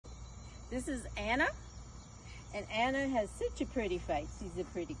This is Anna, and Anna has such a pretty face. She's a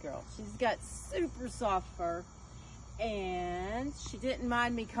pretty girl. She's got super soft fur, and she didn't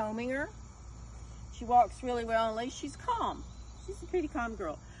mind me combing her. She walks really well, unless she's calm. She's a pretty calm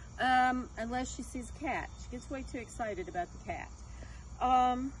girl, unless she sees a cat. She gets way too excited about the cat.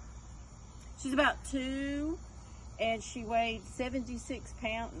 She's about 2, and she weighed 76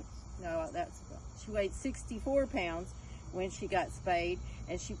 pounds. No, she weighed 64 pounds when she got spayed,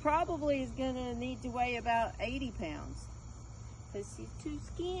 and she probably is gonna need to weigh about 80 pounds because she's too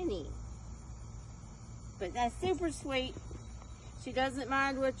skinny. But that's super sweet. She doesn't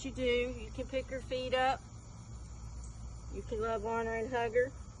mind what you do. You can pick her feet up. You can love on her and hug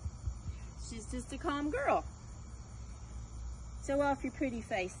her. She's just a calm girl. Show off your pretty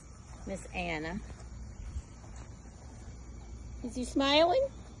face, Miss Anna. Is you smiling?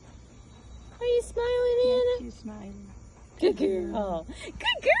 Are you smiling, Anna? Yes, she's smiling. Good girl.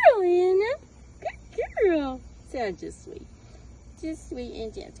 Good girl, Anna. Good girl. Sounds just sweet. Just sweet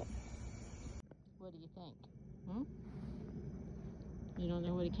and gentle. What do you think? You don't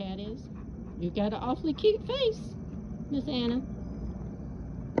know what a cat is? You've got an awfully cute face, Miss Anna.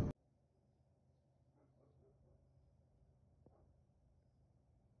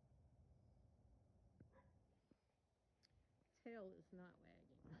 Tail is not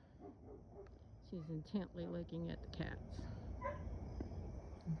wagging. She's intently looking at the cats.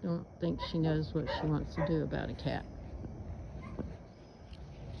 Don't think she knows what she wants to do about a cat.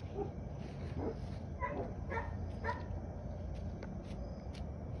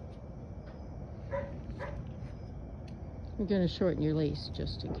 I'm going to shorten your leash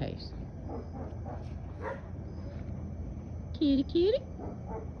just in case. Kitty, kitty.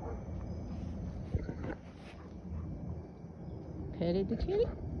 Petted the kitty. You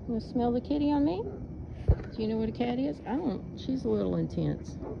want to smell the kitty on me? Do you know what a cat is? I don't. She's a little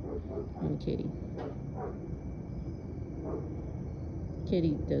intense on Kitty.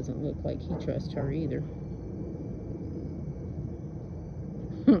 Kitty doesn't look like he trusts her either.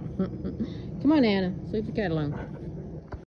 Come on, Anna. Leave the cat alone.